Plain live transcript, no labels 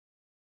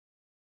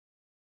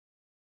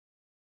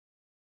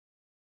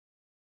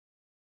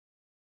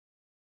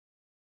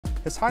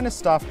His Highness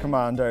Staff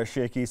Commander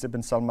Sheikh Isa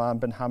bin Salman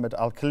bin Hamad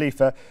Al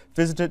Khalifa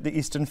visited the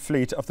Eastern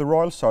Fleet of the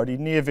Royal Saudi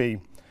Navy,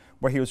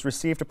 where he was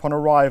received upon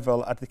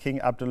arrival at the King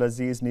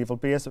Abdulaziz Naval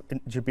Base in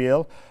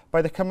Jubail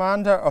by the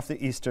Commander of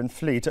the Eastern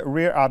Fleet,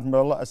 Rear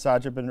Admiral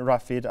Sajid bin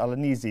Rafid Al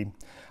Anizi,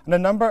 and a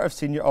number of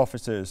senior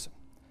officers.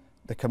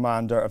 The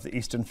Commander of the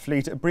Eastern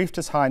Fleet briefed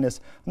His Highness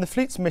on the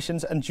fleet's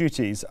missions and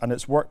duties and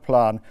its work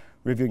plan,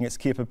 reviewing its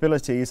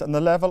capabilities and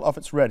the level of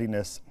its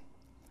readiness.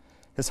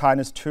 His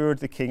Highness toured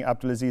the King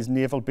Abdulaziz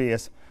Naval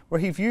Base, where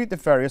he viewed the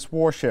various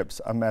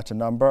warships and met a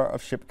number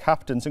of ship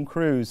captains and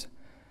crews.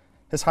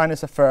 His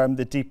Highness affirmed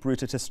the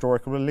deep-rooted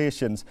historical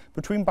relations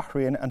between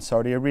Bahrain and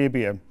Saudi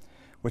Arabia,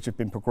 which have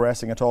been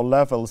progressing at all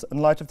levels in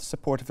light of the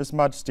support of His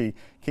Majesty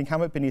King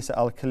Hamad bin Isa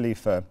Al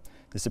Khalifa,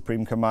 the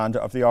Supreme Commander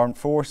of the Armed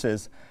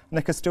Forces and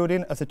the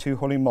custodian of the two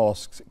holy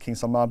mosques, King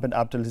Salman bin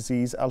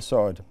Abdulaziz Al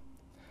Saud.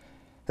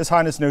 His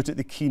Highness noted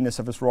the keenness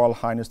of His Royal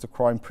Highness the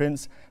Crown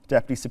Prince,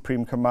 Deputy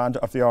Supreme Commander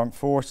of the Armed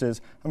Forces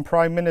and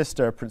Prime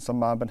Minister Prince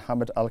Salman bin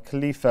Hamad Al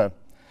Khalifa,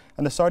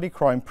 and the Saudi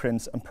Crown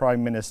Prince and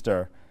Prime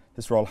Minister,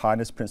 His Royal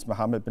Highness Prince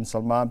Mohammed bin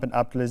Salman bin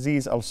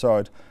Abdulaziz Al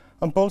Saud,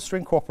 on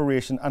bolstering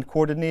cooperation and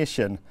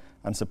coordination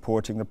and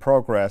supporting the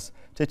progress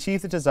to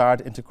achieve the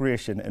desired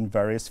integration in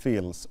various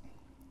fields.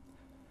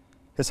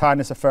 His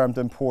Highness affirmed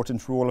the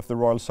important role of the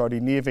Royal Saudi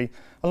Navy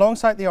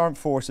alongside the armed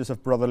forces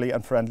of brotherly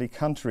and friendly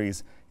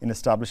countries in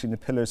establishing the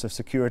pillars of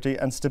security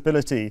and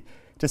stability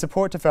to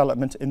support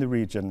development in the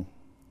region.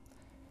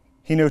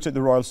 He noted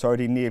the Royal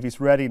Saudi Navy's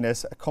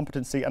readiness,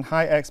 competency and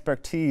high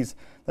expertise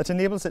that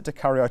enables it to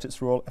carry out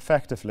its role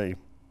effectively.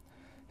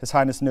 His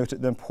Highness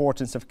noted the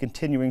importance of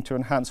continuing to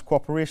enhance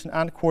cooperation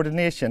and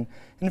coordination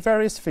in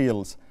various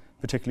fields,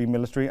 particularly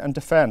military and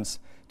defence,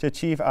 to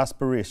achieve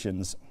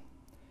aspirations.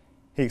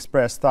 He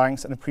expressed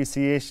thanks and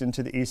appreciation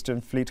to the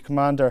Eastern Fleet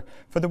Commander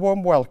for the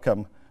warm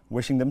welcome,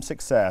 wishing them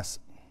success.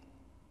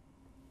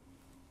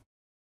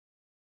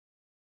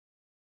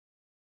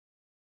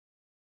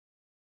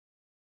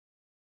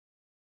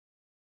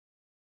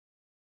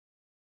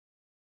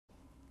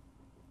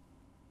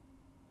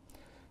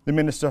 The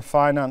Minister of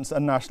Finance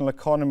and National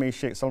Economy,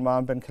 Sheikh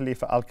Salman bin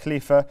Khalifa Al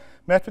Khalifa,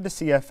 met with the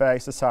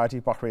CFA Society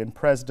Bahrain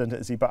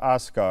President Ziba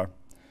Askar.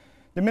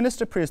 The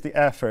Minister praised the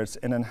efforts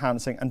in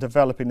enhancing and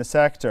developing the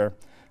sector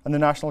and the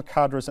national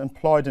cadres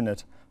employed in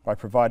it by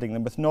providing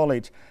them with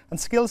knowledge and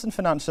skills in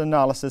financial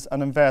analysis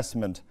and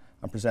investment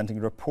and presenting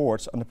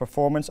reports on the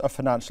performance of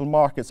financial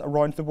markets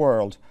around the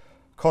world,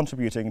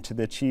 contributing to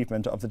the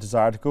achievement of the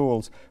desired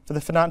goals for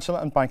the financial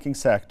and banking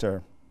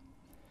sector.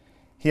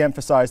 He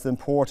emphasised the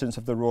importance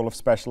of the role of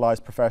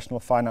specialised professional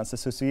finance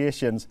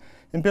associations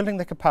in building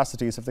the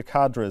capacities of the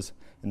cadres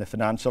in the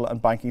financial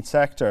and banking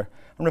sector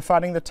and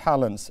refining their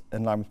talents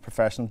in line with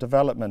professional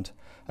development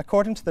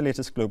according to the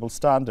latest global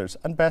standards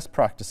and best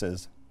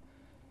practices.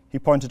 He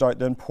pointed out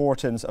the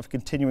importance of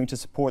continuing to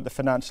support the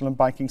financial and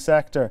banking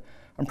sector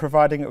and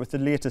providing it with the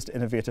latest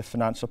innovative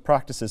financial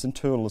practices and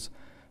tools,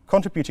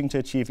 contributing to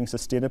achieving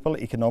sustainable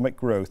economic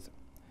growth.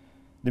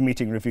 The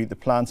meeting reviewed the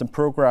plans and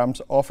programmes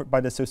offered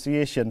by the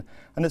association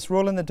and its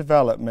role in the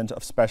development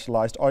of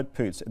specialised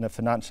outputs in the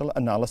financial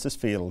analysis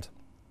field.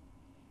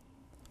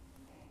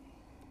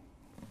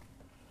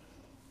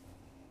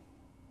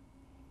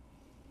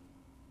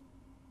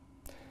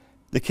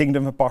 The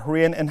Kingdom of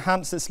Bahrain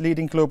enhanced its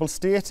leading global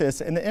status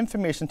in the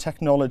information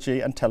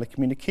technology and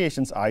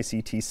telecommunications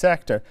ICT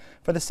sector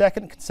for the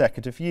second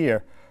consecutive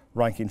year,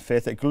 ranking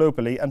 5th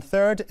globally and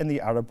 3rd in the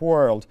Arab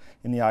world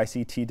in the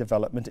ICT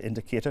Development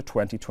Indicator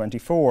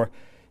 2024,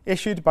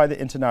 issued by the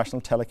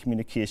International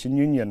Telecommunication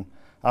Union,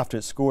 after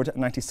it scored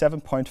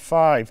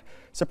 97.5,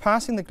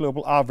 surpassing the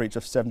global average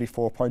of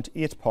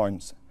 74.8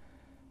 points.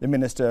 The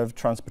Minister of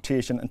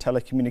Transportation and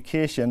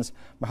Telecommunications,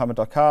 Mohammed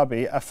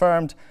Al-Kabi,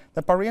 affirmed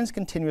that Bahrain's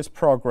continuous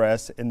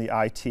progress in the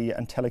IT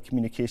and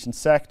telecommunications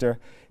sector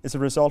is a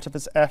result of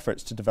its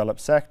efforts to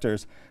develop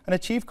sectors and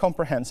achieve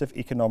comprehensive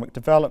economic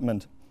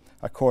development,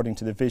 according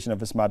to the vision of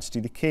His Majesty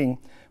the King,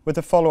 with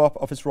the follow-up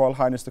of His Royal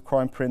Highness the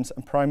Crown Prince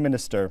and Prime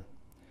Minister.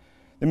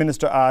 The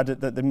Minister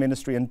added that the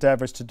Ministry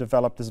endeavours to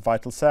develop this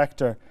vital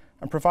sector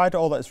and provide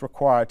all that is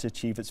required to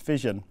achieve its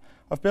vision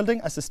of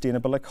building a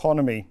sustainable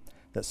economy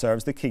that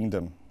serves the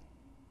Kingdom.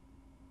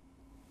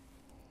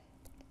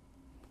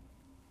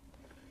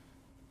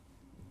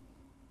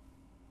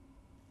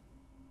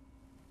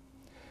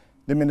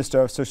 The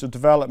Minister of Social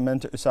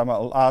Development, Usama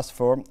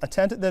Al-Asfour,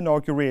 attended the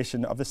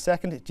inauguration of the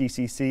second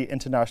GCC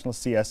International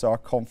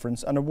CSR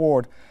Conference and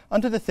Award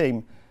under the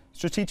theme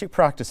Strategic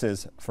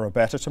Practices for a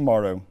Better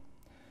Tomorrow.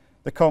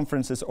 The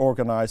conference is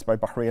organised by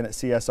Bahrain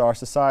CSR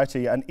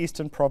Society and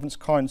Eastern Province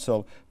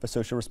Council for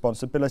Social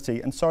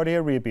Responsibility in Saudi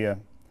Arabia.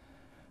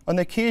 On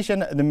the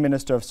occasion, the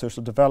Minister of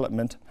Social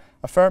Development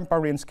affirmed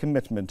Bahrain's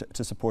commitment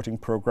to supporting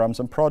programmes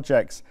and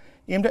projects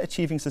aimed at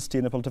achieving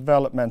sustainable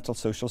developmental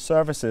social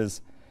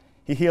services.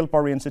 He hailed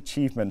Bahrain's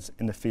achievements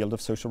in the field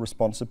of social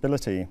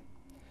responsibility.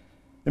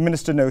 The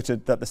Minister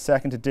noted that the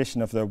second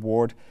edition of the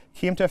award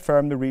came to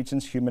affirm the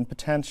region's human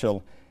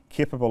potential,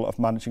 capable of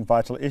managing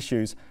vital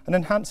issues and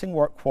enhancing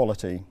work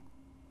quality.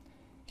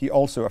 He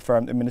also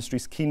affirmed the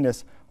Ministry's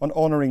keenness on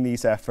honouring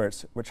these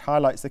efforts, which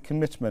highlights the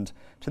commitment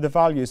to the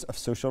values of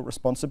social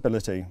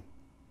responsibility.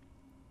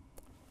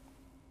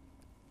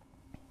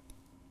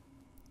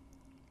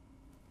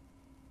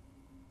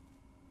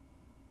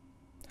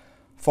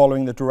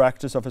 Following the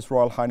directives of His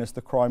Royal Highness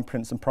the Crown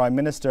Prince and Prime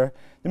Minister,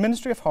 the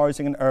Ministry of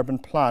Housing and Urban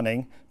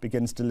Planning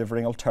begins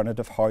delivering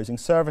alternative housing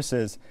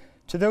services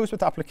to those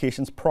with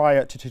applications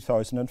prior to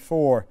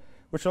 2004,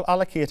 which will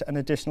allocate an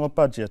additional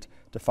budget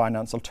to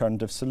finance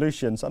alternative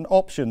solutions and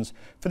options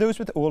for those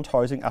with old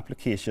housing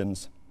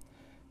applications.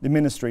 The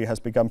Ministry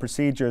has begun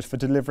procedures for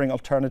delivering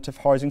alternative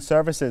housing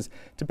services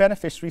to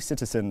beneficiary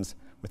citizens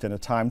within a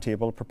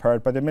timetable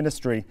prepared by the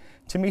Ministry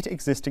to meet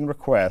existing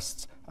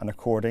requests and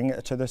according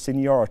to their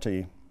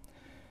seniority.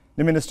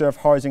 The Minister of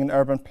Housing and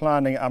Urban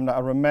Planning, Amna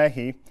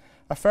Aramehi,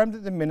 affirmed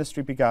that the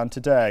Ministry began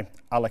today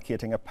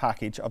allocating a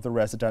package of the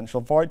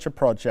residential voucher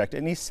project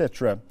in East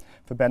Sitra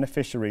for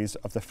beneficiaries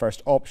of the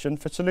first option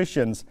for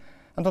solutions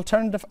and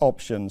alternative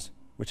options,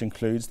 which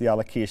includes the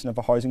allocation of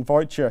a housing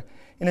voucher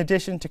in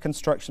addition to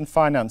construction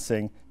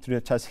financing through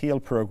the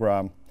Tasheel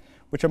programme,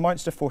 which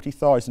amounts to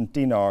 40,000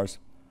 dinars,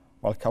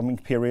 while the coming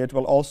period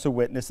will also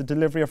witness the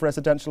delivery of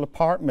residential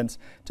apartments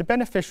to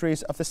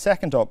beneficiaries of the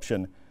second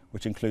option,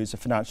 which includes a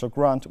financial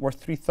grant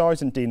worth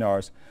 3,000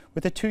 dinars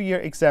with a 2-year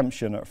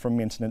exemption from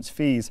maintenance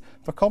fees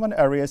for common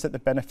areas at the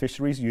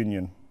beneficiaries'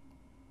 union.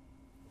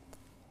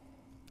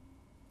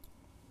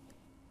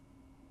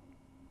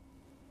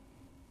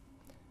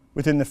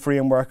 Within the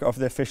framework of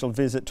the official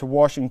visit to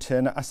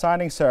Washington, a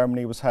signing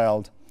ceremony was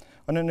held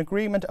on an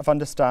agreement of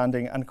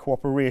understanding and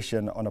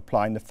cooperation on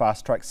applying the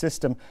fast-track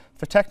system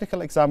for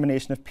technical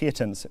examination of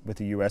patents with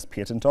the US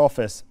Patent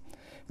Office,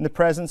 in the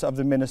presence of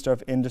the Minister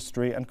of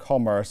Industry and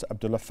Commerce,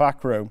 Abdullah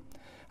Fakro,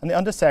 and the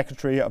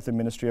Under-Secretary of the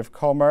Ministry of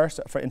Commerce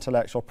for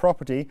Intellectual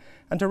Property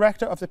and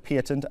Director of the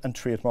Patent and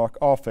Trademark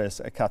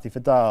Office, Kathy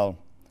Vidal.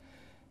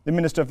 The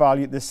Minister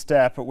valued this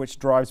step, which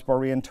drives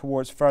Bahrain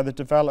towards further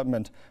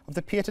development of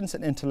the patents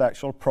and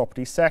intellectual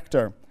property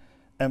sector,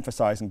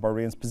 emphasising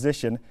Bahrain's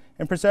position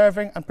in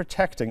preserving and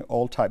protecting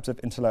all types of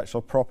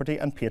intellectual property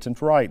and patent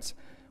rights,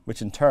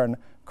 which in turn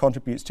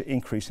contributes to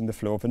increasing the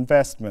flow of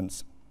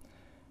investments.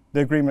 The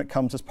agreement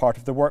comes as part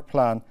of the work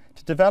plan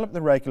to develop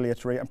the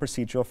regulatory and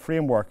procedural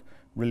framework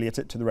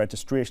related to the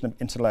registration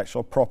of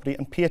intellectual property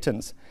and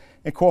patents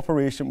in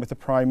cooperation with the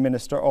Prime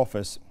Minister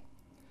Office.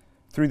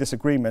 Through this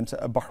agreement,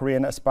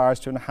 Bahrain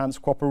aspires to enhance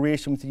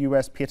cooperation with the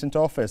US Patent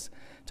Office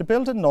to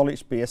build a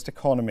knowledge-based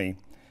economy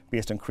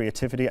based on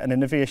creativity and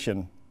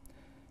innovation.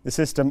 The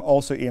system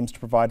also aims to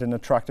provide an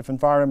attractive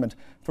environment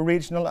for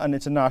regional and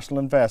international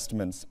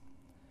investments.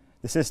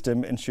 The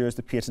system ensures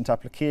the patent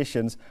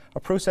applications are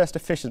processed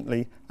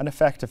efficiently and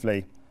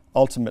effectively,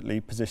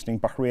 ultimately positioning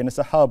Bahrain as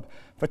a hub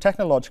for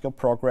technological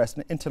progress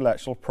and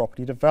intellectual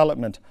property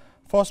development,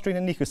 fostering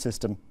an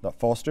ecosystem that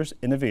fosters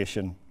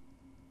innovation.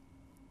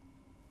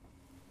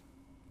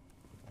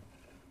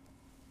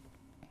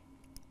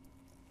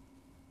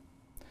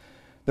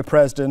 The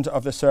President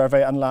of the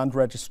Survey and Land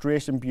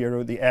Registration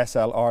Bureau, the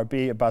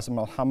SLRB, Basim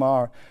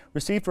Al-Hamar,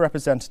 received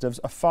representatives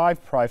of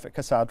 5 private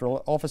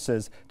cadastral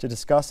offices to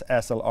discuss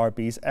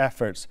SLRB's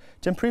efforts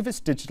to improve its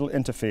digital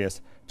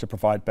interface, to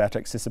provide better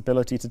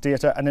accessibility to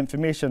data and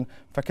information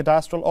for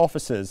cadastral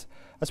offices,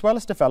 as well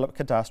as develop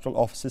cadastral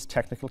offices'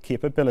 technical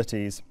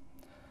capabilities.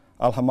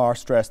 Al-Hamar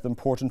stressed the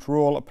important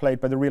role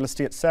played by the real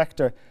estate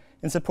sector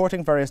in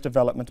supporting various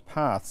development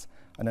paths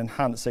and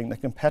enhancing the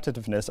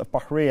competitiveness of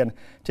Bahrain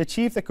to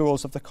achieve the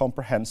goals of the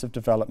comprehensive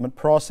development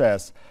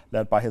process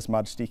led by His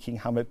Majesty King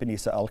Hamad bin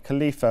Isa Al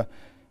Khalifa,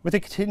 with the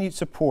continued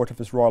support of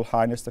His Royal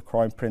Highness the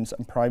Crown Prince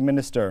and Prime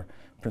Minister,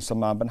 Prince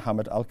Salman bin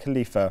Hamad Al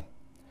Khalifa.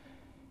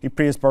 He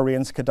praised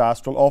Bahrain's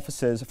cadastral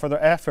offices for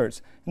their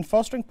efforts in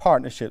fostering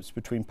partnerships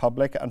between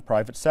public and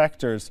private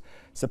sectors,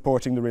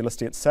 supporting the real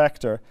estate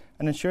sector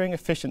and ensuring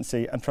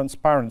efficiency and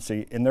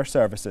transparency in their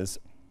services.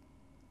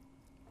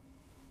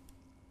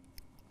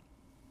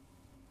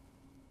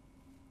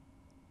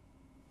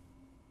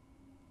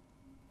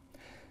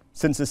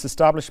 Since its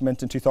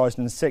establishment in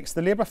 2006,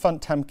 the Labour Fund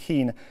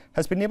Tamkeen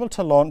has been able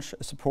to launch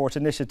support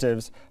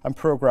initiatives and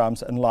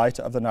programmes in light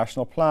of the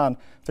National Plan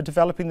for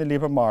Developing the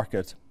Labour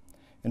Market.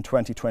 In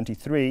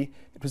 2023,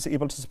 it was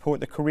able to support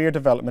the career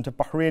development of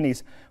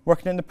Bahrainis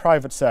working in the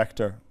private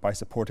sector by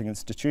supporting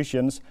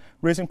institutions,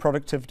 raising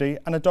productivity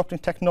and adopting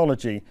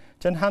technology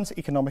to enhance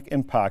economic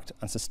impact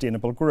and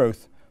sustainable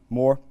growth.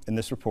 More in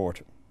this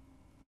report.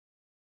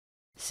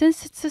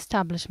 Since its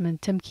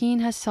establishment,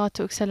 Tamkeen has sought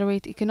to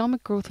accelerate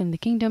economic growth in the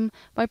kingdom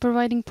by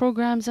providing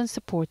programs and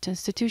support to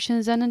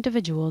institutions and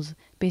individuals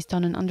based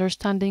on an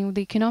understanding of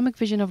the economic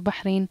vision of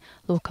Bahrain,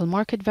 local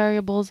market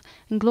variables,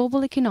 and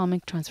global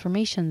economic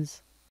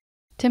transformations.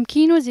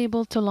 Tamkeen was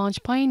able to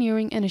launch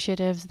pioneering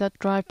initiatives that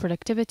drive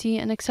productivity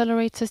and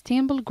accelerate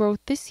sustainable growth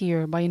this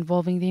year by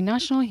involving the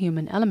national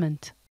human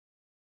element.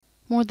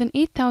 More than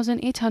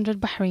 8,800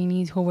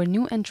 Bahrainis who were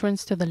new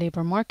entrants to the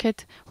labour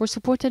market were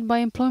supported by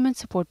employment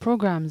support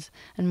programs,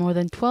 and more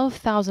than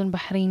 12,000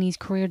 Bahrainis'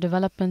 career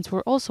developments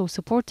were also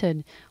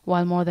supported,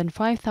 while more than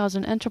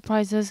 5,000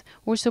 enterprises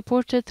were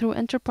supported through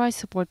enterprise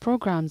support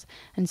programs,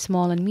 and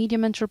small and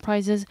medium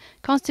enterprises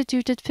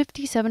constituted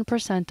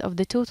 57% of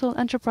the total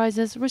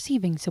enterprises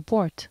receiving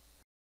support.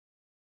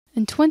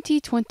 In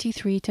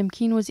 2023,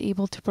 Tamkeen was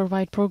able to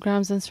provide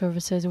programs and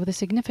services with a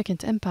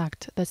significant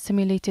impact that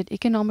stimulated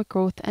economic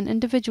growth and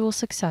individual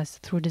success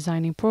through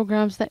designing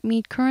programs that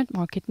meet current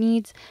market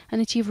needs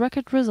and achieve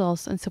record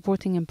results in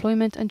supporting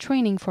employment and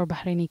training for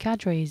Bahraini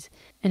cadres,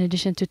 in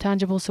addition to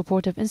tangible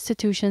support of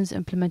institutions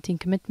implementing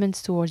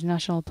commitments towards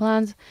national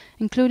plans,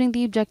 including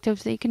the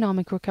objectives of the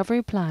Economic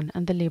Recovery Plan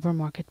and the Labour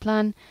Market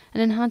Plan,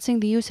 and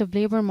enhancing the use of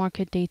labour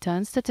market data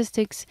and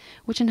statistics,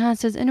 which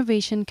enhances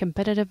innovation,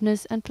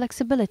 competitiveness, and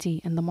flexibility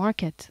in the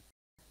market.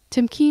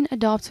 Tamkeen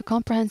adopts a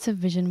comprehensive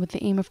vision with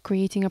the aim of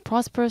creating a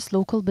prosperous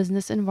local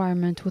business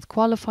environment with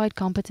qualified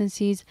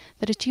competencies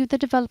that achieve the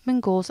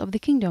development goals of the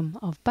Kingdom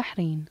of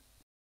Bahrain.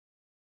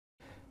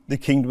 The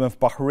Kingdom of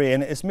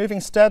Bahrain is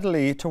moving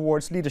steadily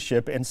towards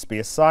leadership in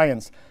space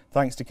science,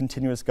 thanks to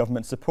continuous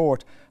government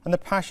support and the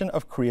passion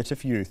of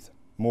creative youth.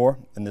 More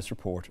in this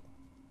report.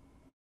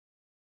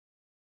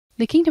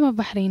 The Kingdom of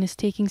Bahrain is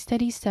taking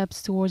steady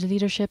steps towards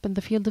leadership in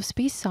the field of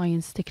space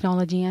science,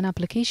 technology and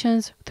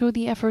applications through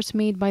the efforts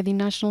made by the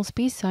National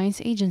Space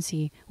Science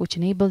Agency, which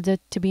enabled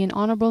it to be an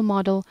honourable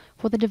model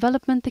for the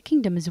development the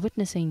Kingdom is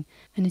witnessing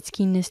and its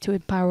keenness to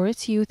empower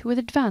its youth with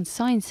advanced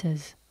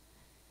sciences.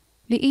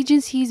 The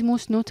agency's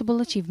most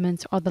notable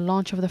achievements are the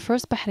launch of the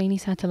first Bahraini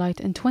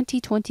satellite in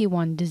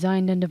 2021,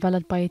 designed and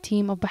developed by a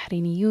team of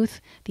Bahraini youth,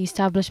 the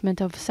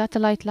establishment of a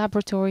satellite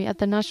laboratory at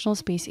the National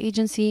Space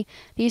Agency,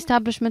 the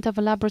establishment of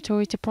a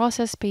laboratory to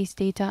process space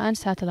data and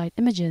satellite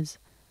images.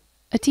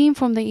 A team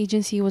from the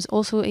agency was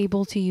also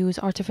able to use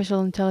artificial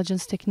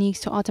intelligence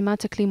techniques to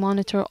automatically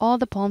monitor all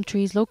the palm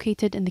trees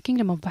located in the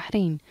Kingdom of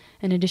Bahrain,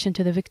 in addition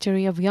to the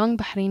victory of young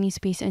Bahraini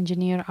space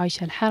engineer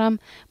Aisha Al-Haram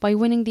by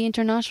winning the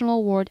international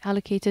award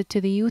allocated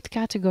to the youth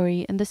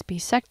category in the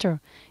space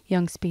sector,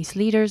 Young Space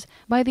Leaders,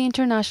 by the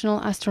International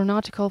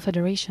Astronautical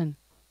Federation.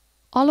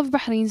 All of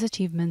Bahrain's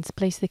achievements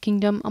place the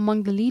Kingdom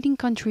among the leading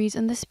countries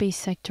in the space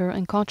sector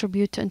and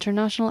contribute to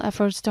international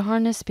efforts to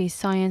harness space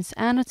science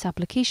and its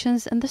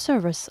applications in the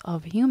service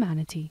of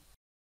humanity.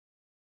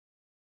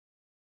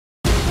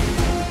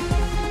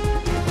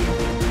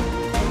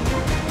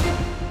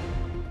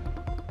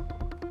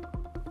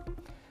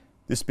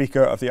 The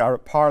Speaker of the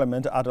Arab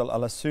Parliament, Adel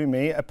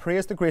Al-Assoumi,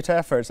 praised the great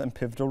efforts and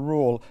pivotal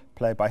role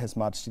played by His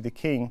Majesty the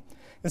King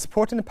in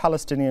supporting the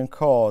Palestinian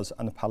cause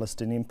and the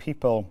Palestinian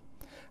people,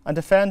 and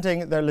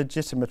defending their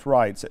legitimate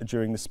rights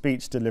during the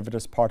speech delivered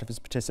as part of his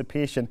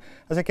participation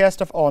as a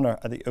guest of honour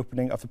at the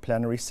opening of the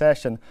plenary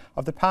session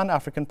of the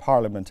Pan-African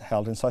Parliament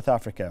held in South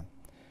Africa.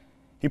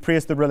 He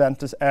praised the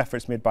relentless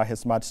efforts made by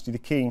His Majesty the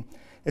King,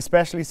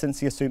 especially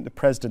since he assumed the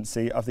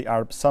presidency of the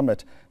Arab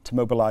Summit, to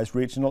mobilise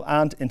regional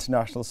and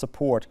international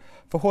support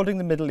for holding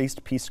the Middle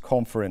East Peace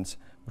Conference,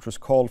 which was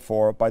called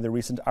for by the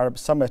recent Arab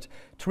Summit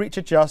to reach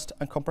a just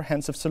and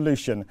comprehensive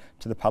solution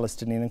to the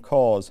Palestinian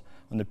cause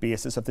on the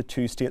basis of the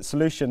two-state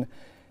solution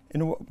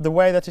in the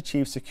way that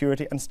achieves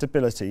security and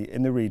stability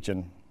in the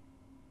region.